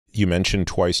you mentioned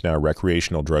twice now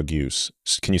recreational drug use.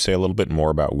 Can you say a little bit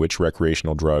more about which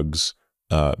recreational drugs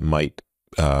might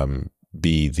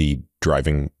be the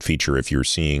driving feature if you're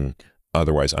seeing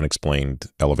otherwise unexplained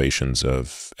elevations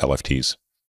of LFTs?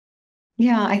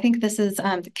 Yeah, I think this is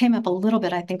came up a little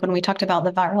bit, I think, when we talked about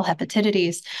the viral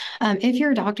hepatitis. If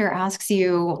your doctor asks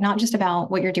you not just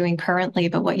about what you're doing currently,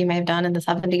 but what you may have done in the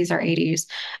 70s or 80s,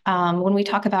 when we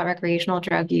talk about recreational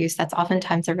drug use, that's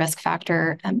oftentimes a risk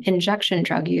factor. Injection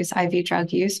drug use, IV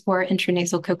drug use, or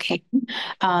intranasal cocaine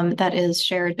that is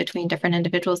shared between different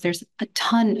individuals. There's a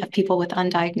ton of people with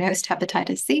undiagnosed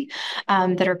hepatitis C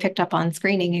that are picked up on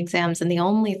screening exams, and the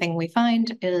only thing we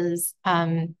find is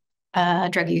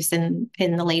drug use in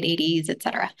the late 80s, et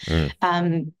cetera.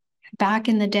 Back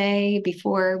in the day,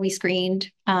 before we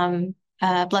screened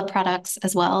blood products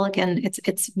as well, again,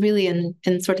 it's really in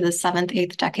sort of the 7th,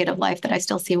 8th decade of life that I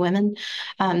still see women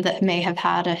that may have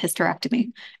had a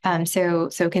hysterectomy.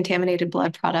 So contaminated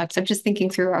blood products. I'm just thinking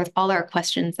through all our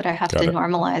questions that I have to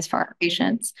normalize for our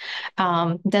patients.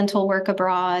 Dental work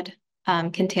abroad,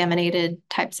 contaminated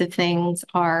types of things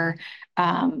are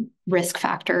risk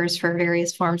factors for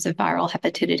various forms of viral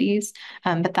hepatitis,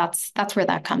 but that's where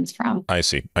that comes from. I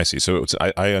see. So it's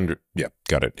yeah,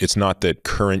 got it. It's not that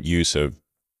current use of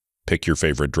pick your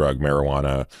favorite drug,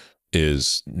 marijuana,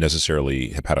 is necessarily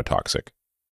hepatotoxic.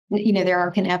 You know, there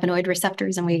are cannabinoid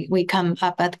receptors, and we come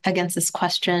up against this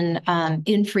question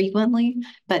infrequently,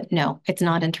 but no, it's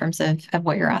not in terms of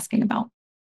what you're asking about.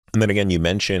 And then again, you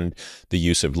mentioned the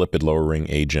use of lipid-lowering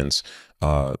agents.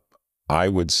 I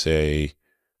would say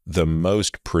the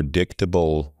most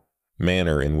predictable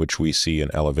manner in which we see an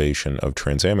elevation of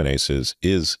transaminases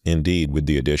is indeed with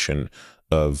the addition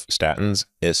of statins,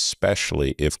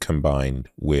 especially if combined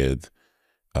with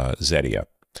Zetia.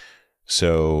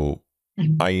 So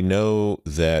I know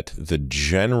that the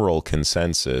general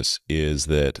consensus is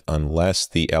that unless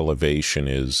the elevation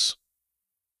is,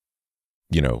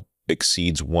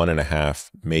 exceeds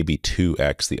 1.5, maybe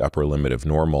 2x the upper limit of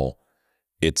normal,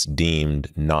 it's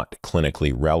deemed not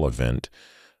clinically relevant.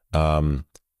 I'm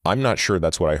not sure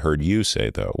that's what I heard you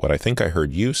say, though. What I think I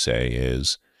heard you say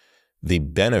is the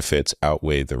benefits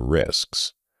outweigh the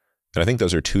risks. And I think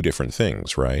those are two different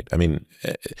things, right? I mean,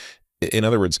 in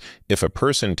other words, if a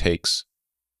person takes,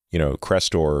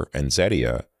 Crestor and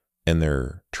Zetia and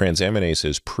their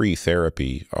transaminases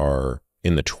pre-therapy are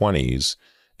in the 20s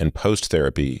and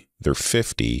post-therapy they're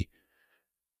 50,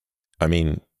 I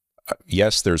mean,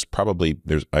 yes,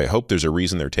 I hope there's a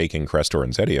reason they're taking Crestor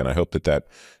and Zetia, and I hope that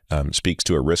speaks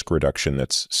to a risk reduction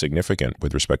that's significant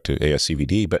with respect to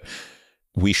ASCVD, but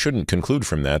we shouldn't conclude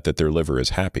from that their liver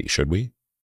is happy, should we?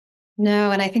 No,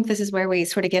 and I think this is where we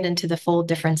sort of get into the fold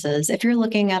differences. If you're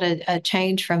looking at a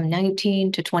change from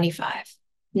 19 to 25,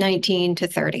 19 to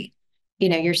 30,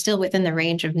 you're still within the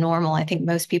range of normal. I think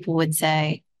most people would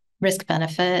say risk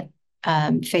benefit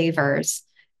favors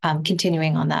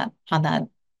continuing on that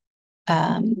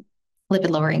lipid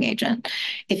lowering agent.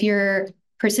 If you're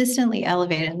persistently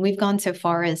elevated, and we've gone so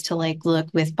far as to look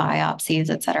with biopsies,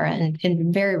 et cetera, and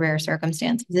in very rare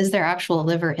circumstances, is there actual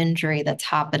liver injury that's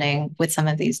happening with some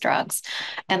of these drugs?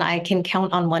 And I can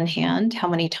count on one hand how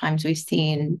many times we've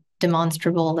seen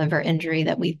demonstrable liver injury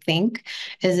that we think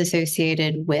is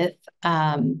associated with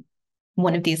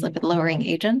one of these lipid lowering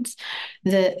agents.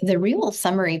 The real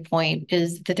summary point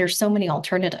is that there's so many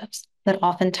alternatives that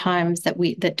oftentimes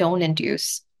that don't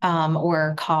induce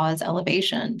or cause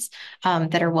elevations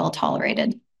that are well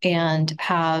tolerated and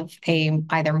have a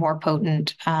either more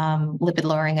potent lipid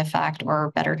lowering effect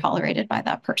or better tolerated by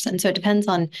that person. So it depends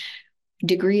on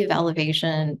degree of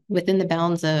elevation within the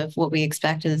bounds of what we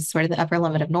expect is sort of the upper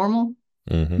limit of normal,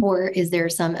 or is there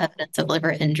some evidence of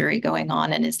liver injury going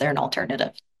on, and is there an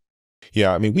alternative?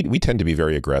 Yeah, I mean, we tend to be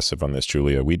very aggressive on this,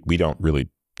 Julia. We don't really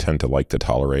tend to like to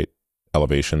tolerate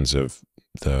elevations of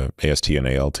the AST and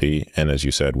ALT. And as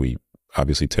you said, we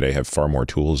obviously today have far more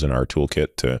tools in our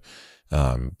toolkit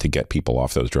to get people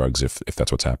off those drugs if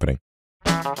that's what's happening.